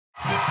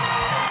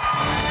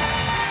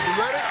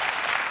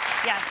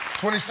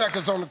20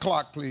 seconds on the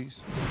clock,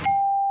 please.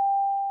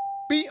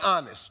 Be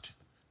honest.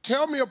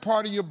 Tell me a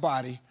part of your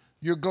body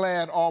you're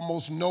glad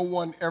almost no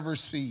one ever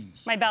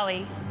sees. My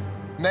belly.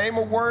 Name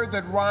a word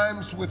that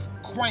rhymes with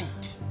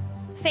quaint.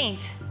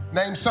 Faint.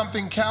 Name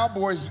something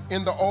cowboys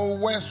in the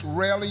Old West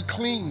rarely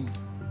cleaned.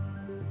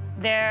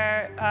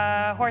 They're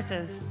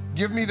horses.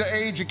 Give me the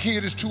age a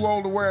kid is too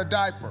old to wear a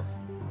diaper.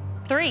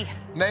 3.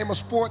 Name a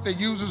sport that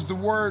uses the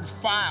word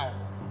foul.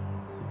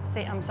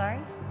 I'm sorry?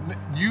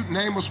 You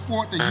name a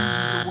sport that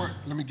uses the word...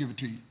 Let me give it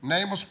to you.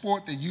 Name a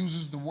sport that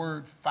uses the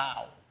word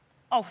foul.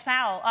 Oh,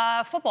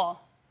 foul.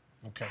 Football.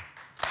 Okay.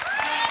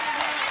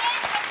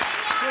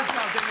 Good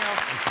job, Danielle.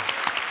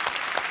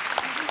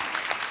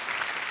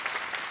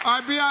 All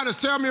right, be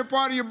honest. Tell me a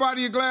part of your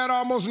body you're glad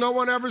almost no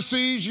one ever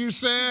sees. You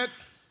said...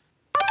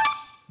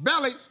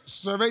 belly.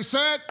 Survey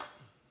said...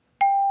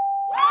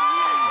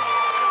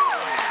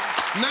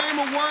 Name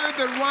a word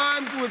that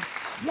rhymes with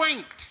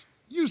quaint.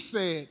 You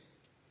said...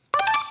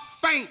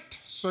 faint.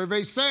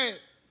 Survey said...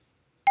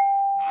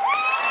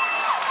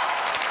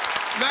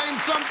 Name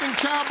something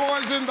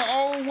cowboys in the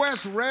Old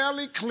West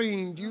rarely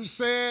cleaned. You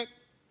said...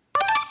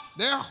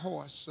 their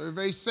horse.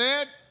 Survey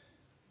said...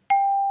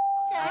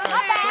 Okay. Not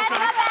bad,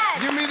 not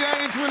bad. Give me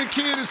the age when a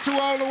kid is too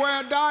old to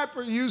wear a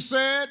diaper. You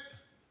said...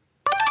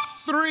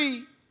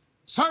 3.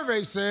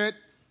 Survey said...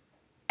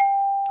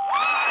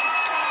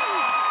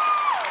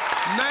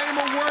 Name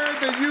a word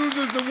that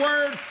uses the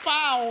word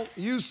foul.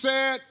 You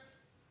said...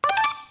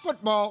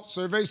 football.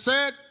 Survey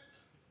said...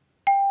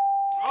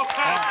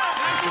 Okay.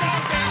 Nice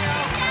job, Danielle.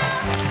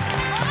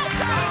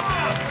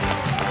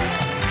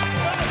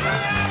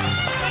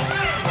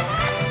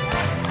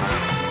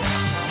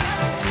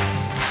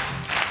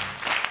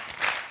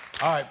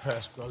 All right,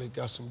 Pasquale,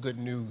 got some good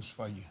news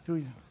for you. Do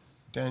you?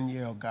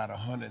 Danielle got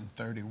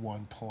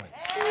 131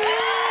 points.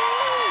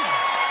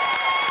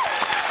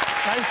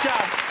 Nice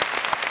job.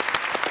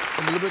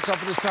 I'm a little bit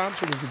tougher this time,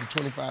 so we'll give you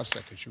 25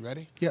 seconds. You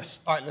ready? Yes.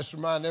 All right, let's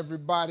remind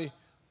everybody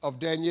of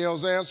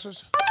Danielle's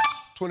answers.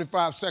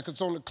 25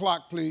 seconds on the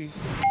clock, please.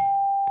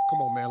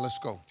 Come on, man, let's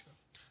go.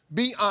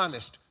 Be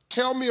honest.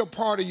 Tell me a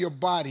part of your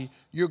body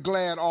you're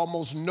glad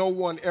almost no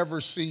one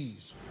ever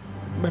sees.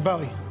 My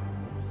belly.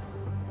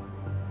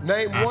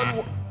 Name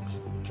one...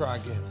 Try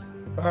again.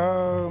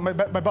 My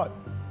butt.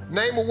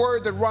 Name a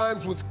word that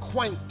rhymes with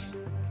quaint.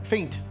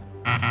 Faint.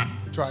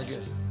 Try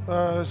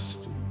again.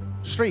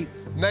 Straight.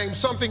 Name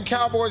something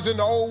cowboys in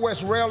the Old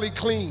West rarely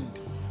cleaned.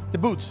 The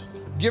boots.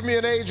 Give me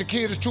an age a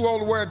kid is too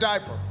old to wear a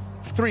diaper.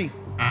 3.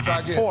 Try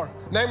again. 4.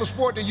 Name a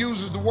sport that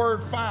uses the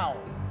word foul.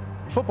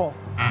 Football.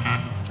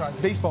 Try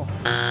again. Baseball.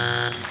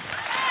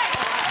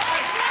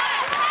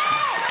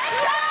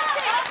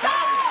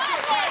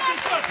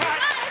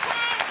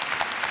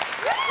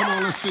 Come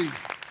on, let's see.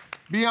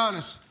 Be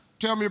honest.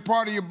 Tell me a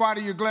part of your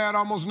body you're glad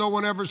almost no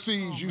one ever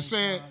sees. You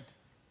said...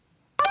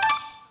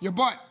 your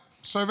butt.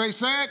 Survey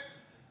said...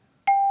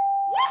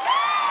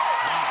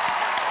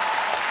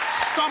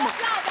 stomach.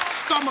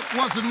 Stomach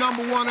was the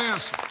 #1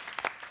 answer.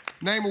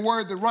 Name a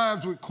word that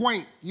rhymes with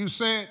quaint. You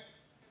said...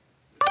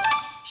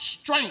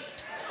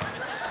 strength.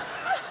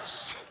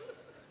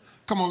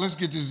 Come on, let's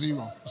get to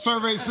 0.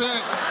 Survey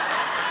said...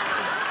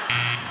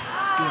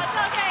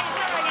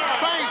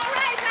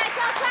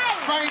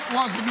 faint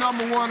was the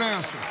 #1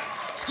 answer.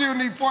 Still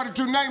need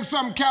 42. Name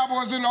something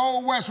cowboys in the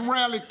Old West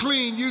rarely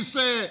clean. You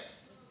said...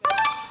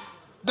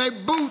 they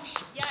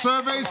boots. Yes.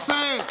 Survey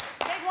said...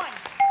 Big one.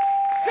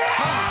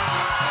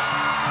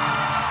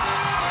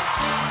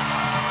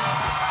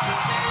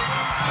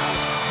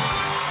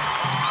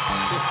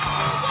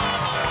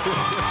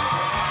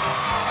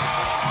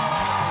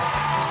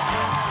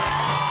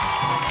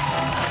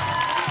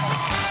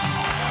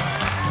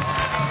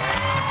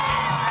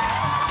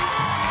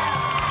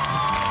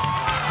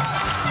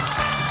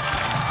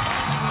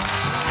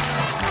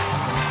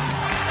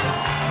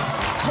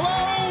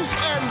 Clothes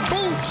and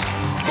boots.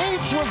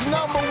 Boots was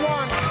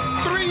 #1.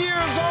 3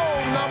 years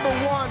old,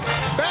 #1.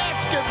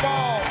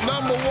 Basketball,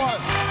 #1.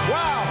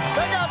 Wow,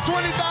 they got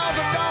 $20,000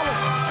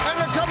 and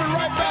they're coming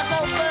right back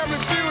on Family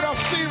Feud. I'm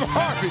Steve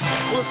Harvey.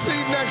 We'll see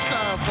you next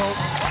time, folks.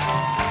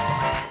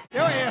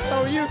 Your ass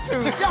on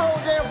YouTube. Your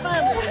whole damn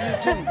family on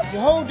YouTube.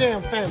 Your whole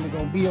damn family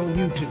gonna be on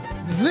YouTube.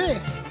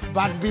 This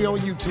about to be on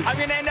YouTube. I'm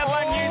gonna end up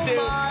on YouTube.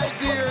 Oh, my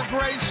dear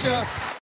gracious.